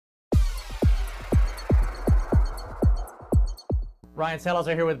Ryan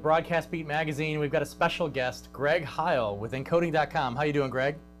Salazar here with Broadcast Beat Magazine. We've got a special guest, Gregg Heil with Encoding.com. How you doing,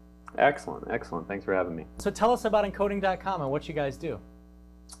 Greg? Excellent, excellent. Thanks for having me. So tell us about Encoding.com and what you guys do.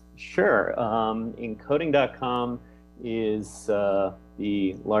 Sure. Encoding.com is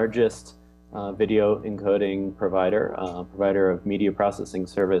the largest video encoding provider, provider of media processing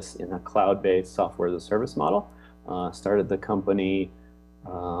service in a cloud-based software as a service model. Started the company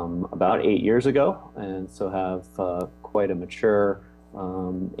about 8 years ago, and so have quite a mature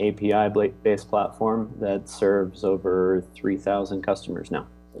API-based platform that serves over 3,000 customers now.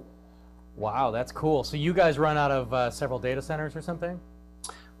 Wow, that's cool. So you guys run out of several data centers or something?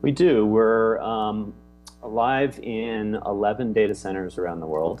 We do. We're alive in 11 data centers around the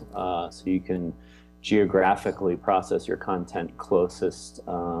world, so you can geographically process your content closest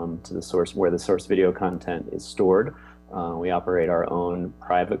to the source, where the source video content is stored. We operate our own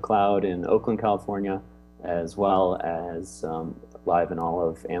private cloud in Oakland, California, as well as live in all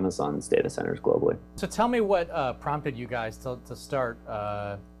of Amazon's data centers globally. So tell me what prompted you guys to start,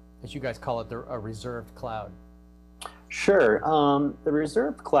 as you guys call it, a reserved cloud. Sure. The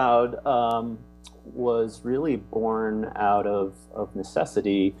reserved cloud was really born out of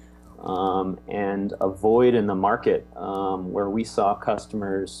necessity and a void in the market where we saw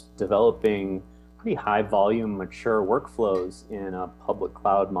customers developing pretty high volume, mature workflows in a public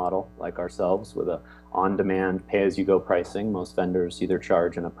cloud model like ourselves with a on-demand pay-as-you-go pricing. Most vendors either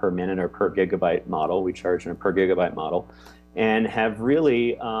charge in a per minute or per gigabyte model. We charge in a per gigabyte model, and have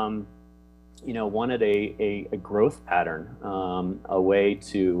really wanted a growth pattern, a way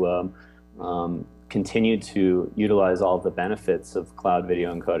to continue to utilize all of the benefits of cloud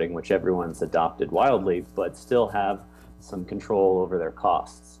video encoding, which everyone's adopted wildly, but still have some control over their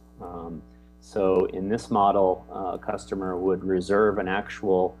costs. So in this model, a customer would reserve an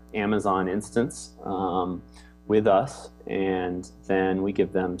actual Amazon instance with us, and then we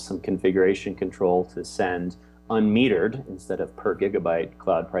give them some configuration control to send unmetered, instead of per gigabyte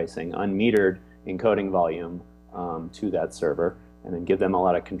cloud pricing, unmetered encoding volume to that server, and then give them a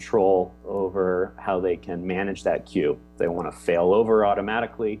lot of control over how they can manage that queue. If they want to fail over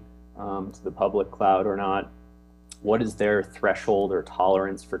automatically to the public cloud or not, what is their threshold or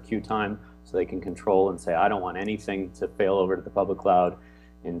tolerance for queue time, so they can control and say, I don't want anything to fail over to the public cloud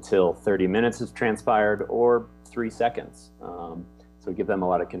until 30 minutes has transpired or 3 seconds. So give them a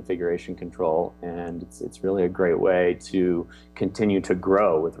lot of configuration control, and it's really a great way to continue to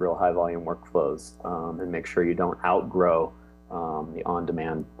grow with real high volume workflows and make sure you don't outgrow the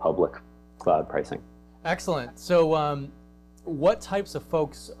on-demand public cloud pricing. Excellent. So what types of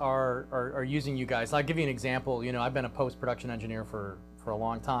folks are using you guys? I'll give you an example. You know, I've been a post-production engineer for a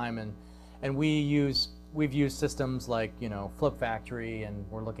long time, and we've used systems like, you know, Flip Factory, and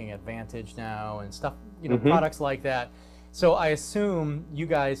we're looking at Vantage now and stuff, you know, products like that. So I assume you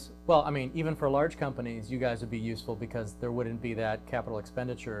guys, well, I mean, even for large companies, you guys would be useful because there wouldn't be that capital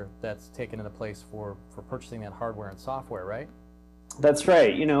expenditure that's taken into place for purchasing that hardware and software, right? That's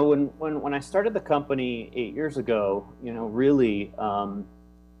right. You know, when I started the company 8 years ago, you know, really,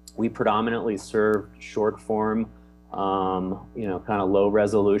 we predominantly served short form, you know, kind of low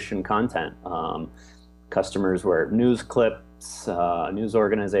resolution content. Customers were news clips, news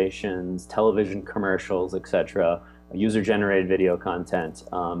organizations, television commercials, etc., user-generated video content,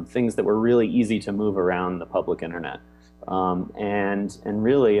 things that were really easy to move around the public internet. And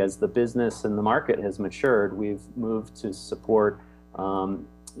really, as the business and the market has matured, we've moved to support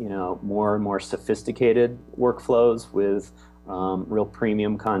you know, more and more sophisticated workflows with real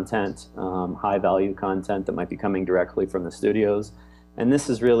premium content, high value content that might be coming directly from the studios. And this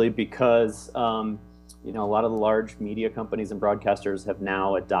is really because you know, a lot of the large media companies and broadcasters have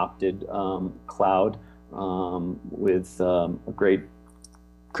now adopted cloud with a great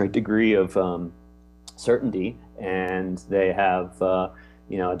degree of certainty, and they have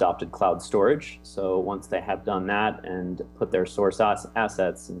you know, adopted cloud storage. So once they have done that and put their source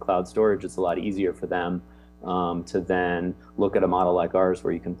assets in cloud storage, it's a lot easier for them to then look at a model like ours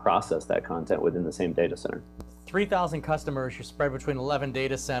where you can process that content within the same data center. 3,000 customers, you're spread between 11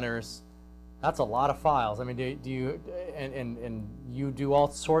 data centers. That's a lot of files. I mean, do you, and you do all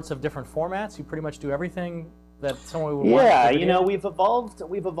sorts of different formats? You pretty much do everything that someone would want? Yeah, you know, we've evolved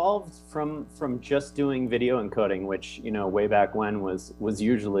from just doing video encoding, which, you know, way back when was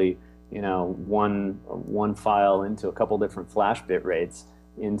usually, you know, one file into a couple different flash bit rates,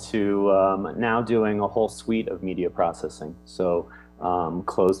 into now doing a whole suite of media processing. So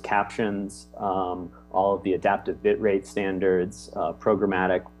closed captions, all of the adaptive bitrate standards,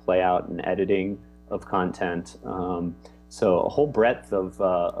 programmatic playout and editing of content. So a whole breadth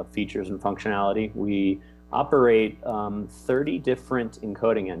of features and functionality. We operate 30 different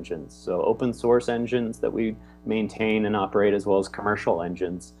encoding engines. So open source engines that we maintain and operate, as well as commercial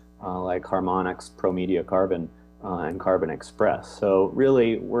engines like Harmonix, ProMedia Carbon, and Carbon Express. So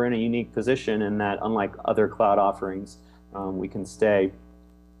really, we're in a unique position in that, unlike other cloud offerings, we can stay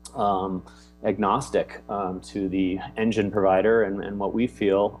agnostic to the engine provider, and what we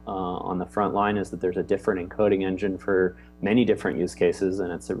feel on the front line is that there's a different encoding engine for many different use cases,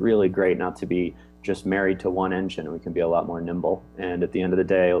 and it's really great not to be just married to one engine. We can be a lot more nimble, and at the end of the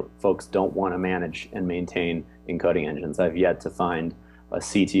day, folks don't want to manage and maintain encoding engines. I've yet to find a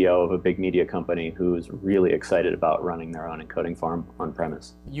CTO of a big media company who's really excited about running their own encoding farm on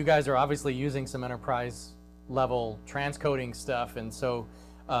premise. You guys are obviously using some enterprise level transcoding stuff, and so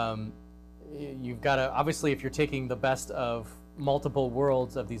you've got to, obviously, if you're taking the best of multiple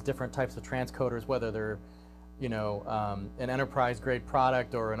worlds of these different types of transcoders, whether they're, you know, an enterprise grade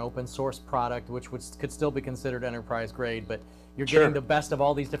product or an open source product, which could still be considered enterprise grade, but you're getting the best of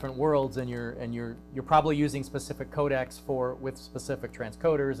all these different worlds, and you're probably using specific codecs with specific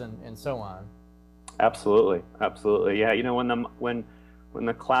transcoders and so on. Absolutely, absolutely. Yeah, you know, when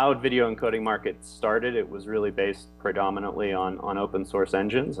the cloud video encoding market started, it was really based predominantly on open source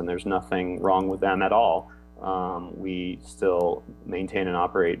engines, and there's nothing wrong with them at all. We still maintain and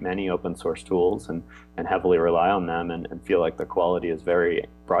operate many open source tools and heavily rely on them, and feel like the quality is very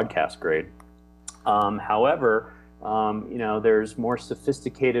broadcast grade. However, you know, there's more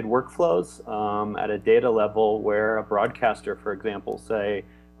sophisticated workflows at a data level where a broadcaster, for example, say,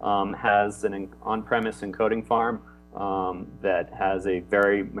 has an on-premise encoding farm that has a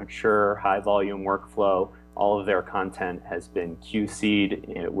very mature, high-volume workflow. All of their content has been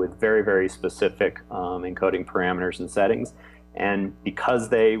QC'd with very, very specific encoding parameters and settings. And because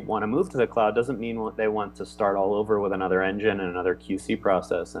they want to move to the cloud doesn't mean they want to start all over with another engine and another QC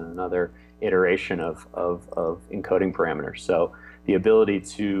process and another iteration of encoding parameters. So the ability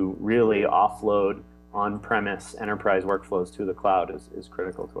to really offload on-premise enterprise workflows to the cloud is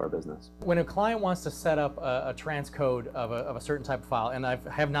critical to our business. When a client wants to set up a transcode of a certain type of file, and I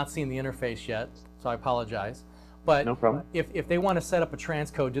have not seen the interface yet, so I apologize, but no problem. If they want to set up a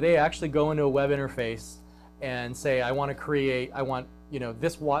transcode, do they actually go into a web interface and say, I want to create, you know,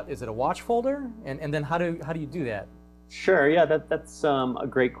 this, is it a watch folder? And then how do you do that? Sure, yeah, that's a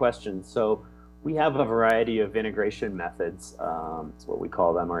great question. So we have a variety of integration methods. It's what we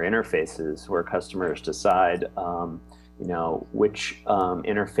call them, our interfaces, where customers decide, you know, which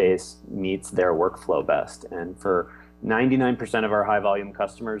interface meets their workflow best. And for 99% of our high volume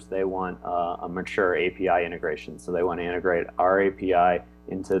customers, they want a mature API integration. So they want to integrate our API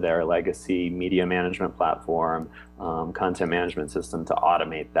into their legacy media management platform, content management system to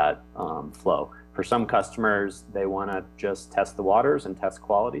automate that flow. For some customers, they want to just test the waters and test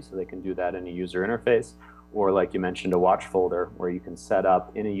quality, so they can do that in a user interface. Or like you mentioned, a watch folder, where you can set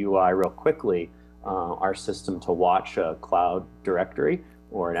up in a UI real quickly our system to watch a cloud directory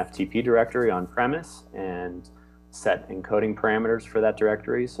or an FTP directory on premise and set encoding parameters for that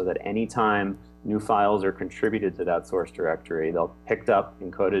directory, so that anytime new files are contributed to that source directory, they'll picked up,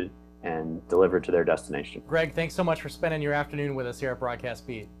 encoded, and delivered to their destination. Greg, thanks so much for spending your afternoon with us here at Broadcast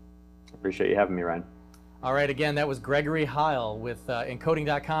Beat. Appreciate you having me, Ryan. All right, again, that was Greggory Heil with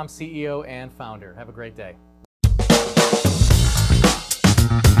Encoding.com, CEO and founder. Have a great day.